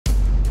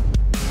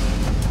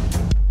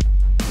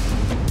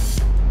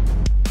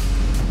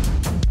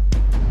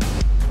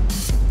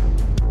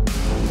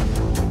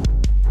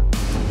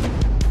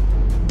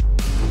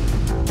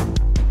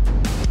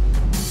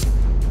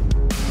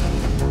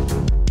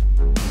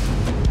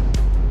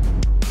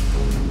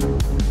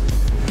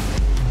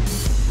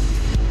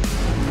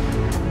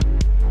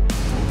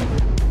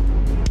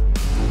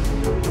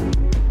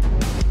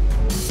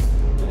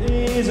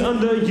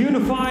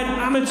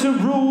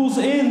limited rules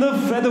in the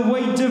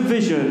featherweight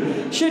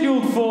division,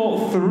 scheduled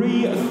for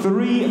 3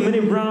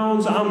 3-minute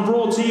rounds and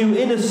brought to you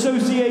in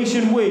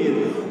association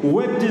with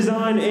Web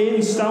Design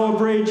in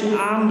Stourbridge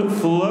and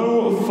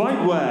Flow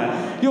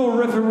Fightwear. Your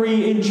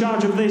referee in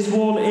charge of this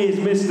one is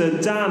Mr.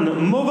 Dan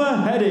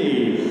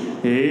Motherheady.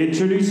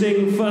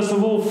 Introducing, first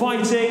of all,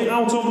 fighting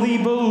out of the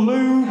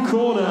blue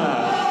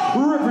corner,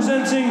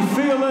 representing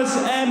Fearless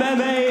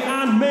MMA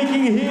and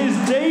making his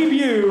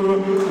debut,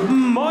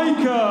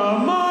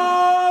 Micah Matibiri.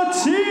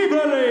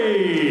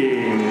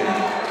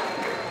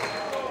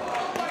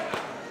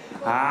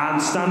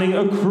 And standing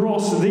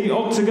across the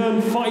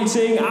octagon,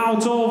 fighting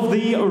out of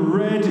the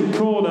red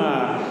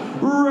corner,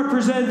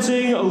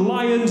 representing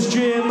Lions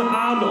Gym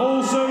and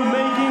also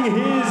making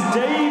his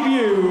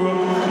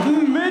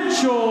debut,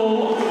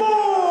 Mitchell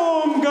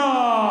Monger.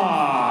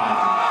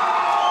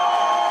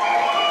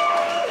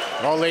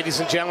 Well, ladies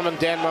and gentlemen,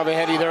 Dan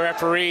Motherheady, the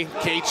referee.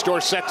 Cage door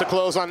set to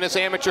close on this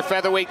amateur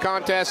featherweight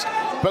contest.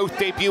 Both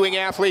debuting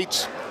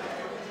athletes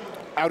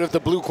out of the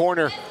blue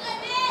corner.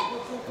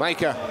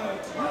 Micah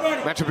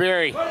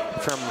Matibiri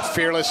from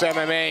Fearless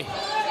MMA.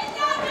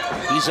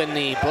 He's in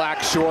the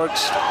black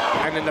shorts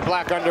and in the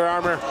black Under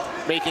Armour.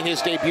 Making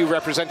his debut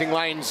representing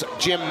Lions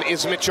Gym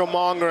is Mitchell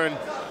Monger. And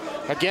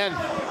again,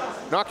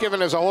 not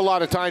giving us a whole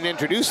lot of time to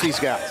introduce these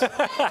guys.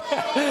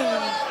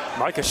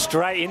 Micah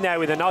straight in there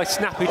with a nice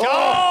snappy.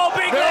 Oh,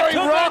 big left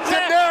hook rocked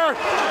it there.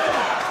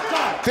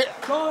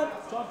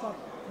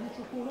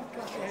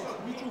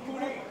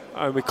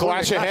 Oh, we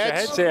clash of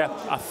heads. Yeah,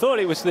 I thought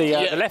it was the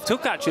left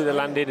hook actually that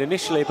landed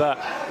initially, but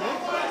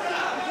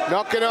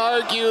not going to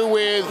argue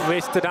with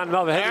Mr. Dan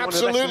Motherheady.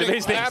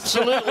 Absolutely,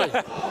 absolutely.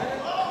 Get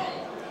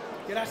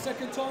that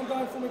second time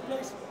going for me,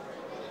 please.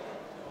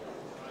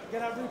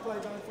 Get that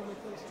replay going for me,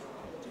 please.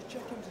 Just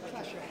check him to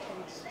clash your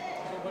heads.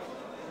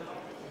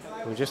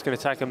 We're just going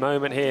to take a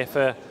moment here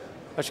for,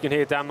 as you can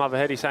hear Dan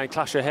Motherheady saying,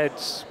 clash of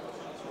heads.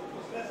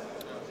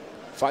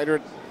 Fighter.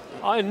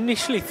 I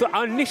initially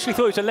thought it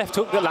was a left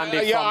hook that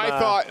landed. Yeah,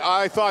 from,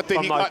 I thought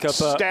that he Micah, got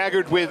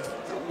staggered with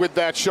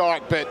that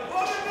shot, but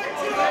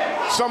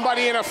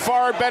somebody in a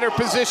far better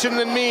position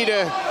than me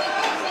to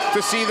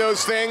see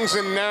those things,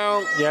 and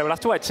now. Yeah, we'll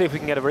have to wait to see if we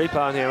can get a replay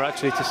on here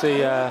actually to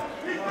see.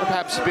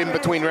 Perhaps in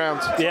between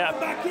rounds. Yeah.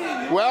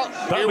 Well,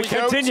 but here we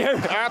continue.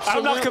 Absolutely.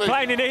 I'm not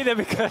complaining either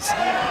because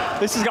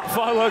this has got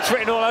fireworks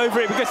written all over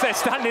it because they're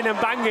standing and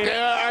banging.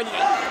 Yeah,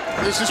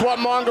 and this is what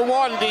Monger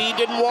wanted. He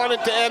didn't want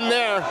it to end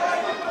there.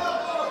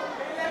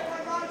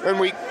 And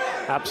we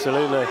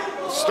absolutely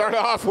start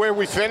off where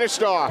we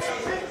finished off.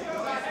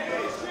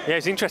 Yeah,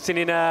 it's interesting.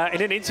 In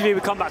an interview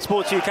with Combat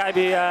Sports UK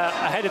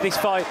ahead of this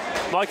fight,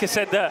 Micah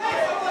said that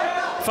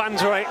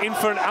fans are in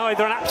for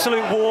either an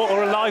absolute war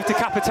or a live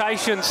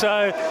decapitation.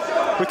 So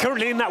we're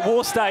currently in that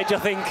war stage, I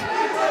think.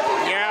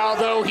 Yeah,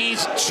 although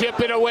he's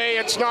chipping away,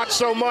 it's not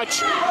so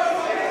much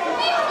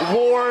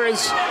war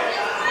as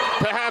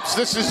perhaps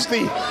this is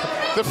the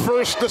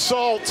first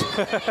assault.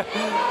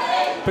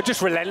 But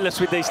just relentless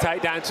with these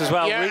takedowns as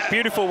well. Yeah.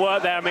 Beautiful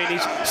work there. I mean,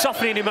 he's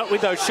softening him up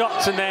with those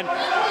shots and then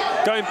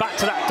going back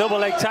to that double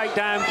leg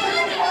takedown.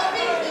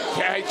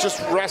 Yeah, he's just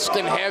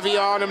resting heavy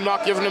on him,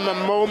 not giving him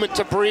a moment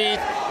to breathe.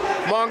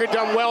 Monger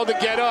done well to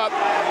get up.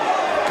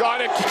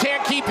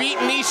 Can't keep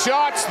eating these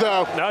shots,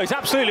 though. No, he's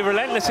absolutely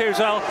relentless here as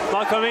well,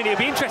 Michael. I mean, it'll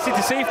be interesting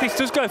to see if this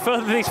does go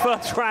further than his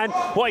first round,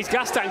 what his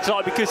gas tank's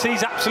like, because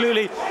he's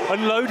absolutely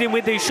unloading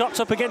with these shots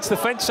up against the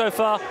fence so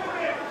far.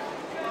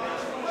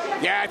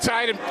 Yeah,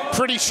 I'm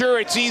pretty sure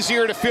it's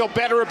easier to feel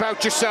better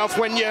about yourself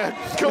when you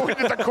go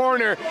into the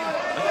corner,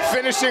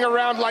 finishing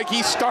around like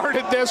he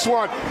started this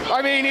one.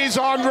 I mean, he's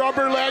on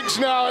rubber legs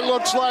now, it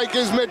looks like,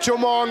 is Mitchell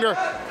Monger.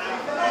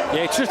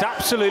 Yeah, it's just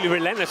absolutely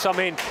relentless. I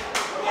mean,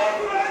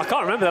 I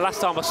can't remember the last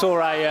time I saw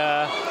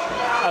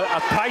a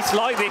pace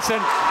like this,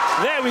 and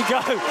there we go.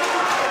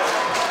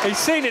 He's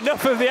seen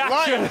enough of the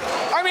action.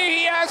 I mean,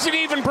 he hasn't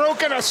even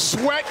broken a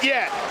sweat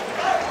yet.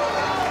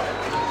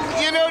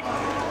 You know,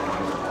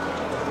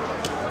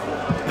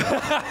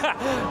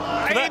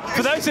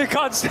 for those who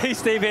can't see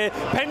Steve here,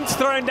 pen's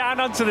thrown down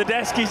onto the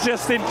desk. He's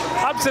just in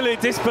absolute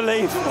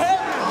disbelief.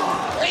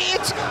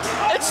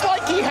 It's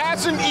like he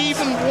hasn't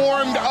even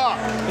warmed up.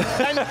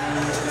 And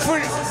for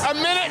a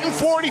minute and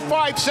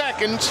 45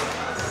 seconds,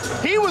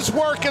 he was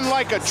working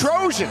like a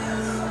Trojan.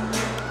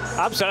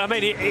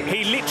 Absolutely. I mean,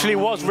 he literally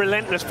was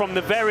relentless from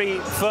the very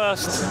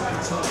first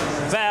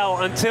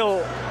bell until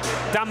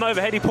Dan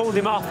Motherheady pulled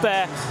him off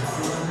there.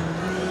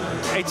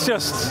 It's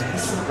just...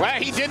 Well,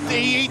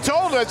 he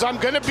told us, I'm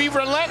going to be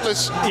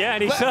relentless. Yeah,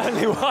 and he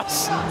certainly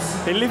was.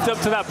 He lived up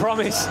to that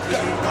promise.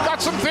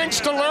 Got some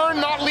things to learn,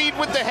 not lead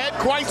with the head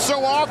quite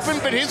so often,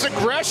 but his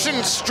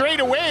aggression straight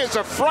away is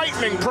a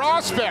frightening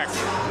prospect.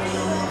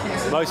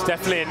 Most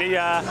definitely,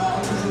 and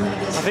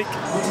I think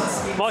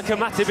Micah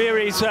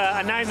Matibiri is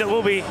a name that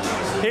we'll be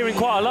hearing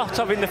quite a lot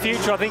of in the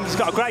future. I think he's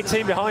got a great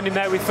team behind him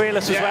there with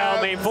Fearless as well.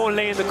 I mean, Vaughan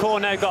Lee in the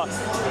corner, got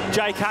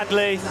Jake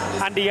Hadley,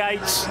 Andy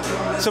Yates,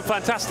 some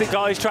fantastic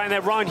guys training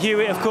there. Ryan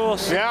Hewitt, of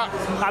course. Yeah,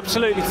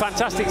 absolutely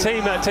fantastic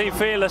team at Team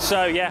Fearless.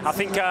 So yeah, I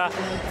think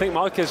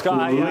Micah's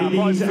got a Ladies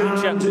bright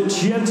future. and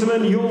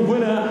gentlemen, your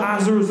winner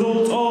as a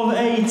result of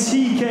a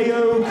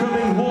TKO,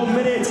 coming 1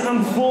 minute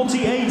and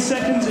 48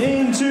 seconds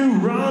into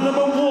round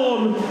number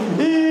 1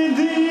 in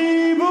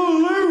the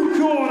blue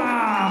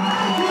corner,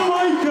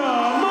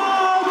 Micah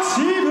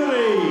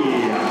Matibiri.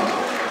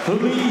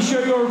 Please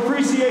show your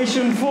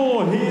appreciation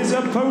for his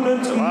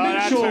opponent,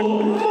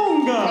 Mitchell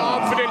Monger.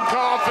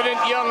 Confident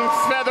young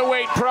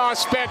featherweight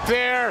prospect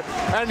there,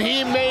 and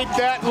he made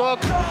that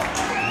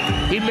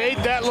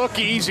look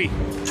easy.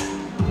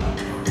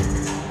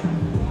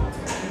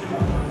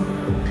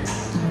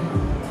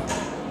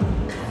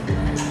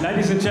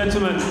 Ladies and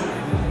gentlemen,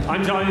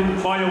 I'm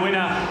joined by your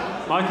winner,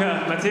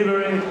 Micah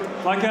Matibiri.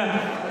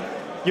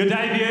 Micah, your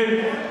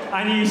debut,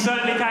 and you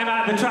certainly came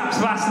out of the traps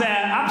fast there.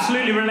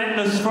 Absolutely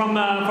relentless from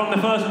the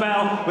first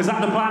bell. Was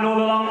that the plan all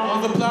along?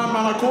 That was the plan,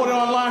 man. I caught it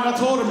online. I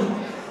told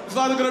him it's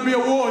either going to be a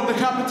war,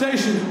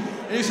 decapitation.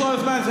 And you saw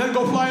this man's head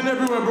go flying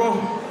everywhere, bro.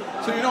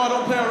 So you know I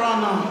don't play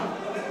around now.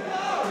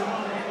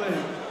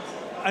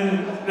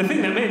 And the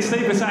thing that me and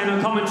Steve were saying on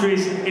commentary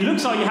is, it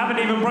looks like you haven't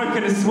even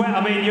broken a sweat.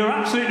 I mean, you're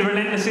absolutely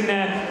relentless in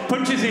there,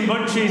 punches in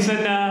bunches,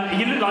 and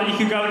you look like you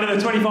could go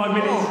another 25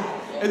 minutes.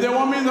 Bro, if they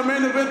want me in the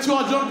main event too,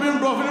 I'll jump in,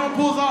 bro. If anyone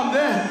pulls out, I'm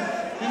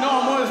there. You know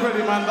I'm always ready,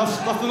 man. That's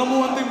the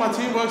 #1 thing my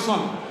team works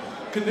on.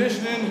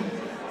 Conditioning,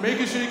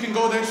 making sure you can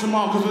go the extra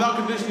mile, because without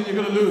conditioning,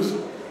 you're going to lose.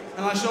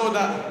 And I showed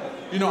that,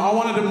 you know, I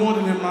wanted it more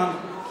than him, man.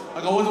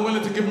 Like, I wasn't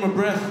willing to give him a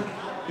breath.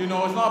 You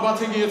know, it's not about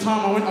taking your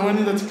time. I went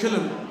in there to kill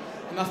him.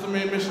 And that's the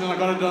main mission, and I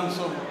got it done,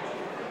 so.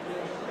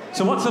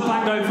 So what's the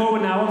plan going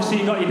forward now? Obviously,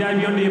 you got your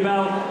debut under your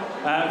belt,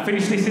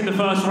 finished this in the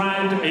first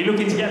round. Are you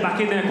looking to get back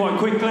in there quite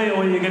quickly,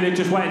 or are you going to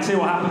just wait and see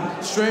what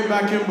happens? Straight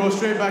back in, bro,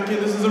 straight back in.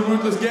 This is a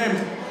ruthless game.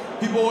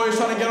 People always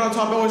trying to get on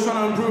top, always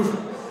trying to improve.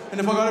 And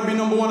if I got to be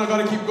 #1, I got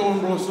to keep going,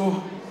 bro.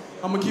 So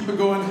I'm going to keep it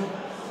going,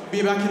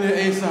 be back in there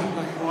ASAP.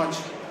 Like, watch.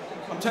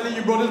 I'm telling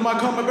you, bro, this is my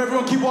comeback.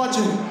 Everyone keep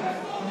watching.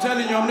 I'm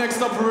telling you, I'm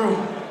next up for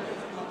real.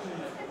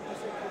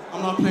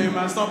 I'm not playing,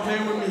 man. Stop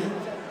playing with me.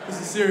 This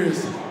is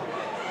serious.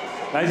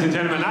 Ladies and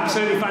gentlemen,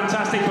 absolutely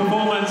fantastic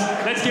performance.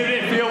 Let's give it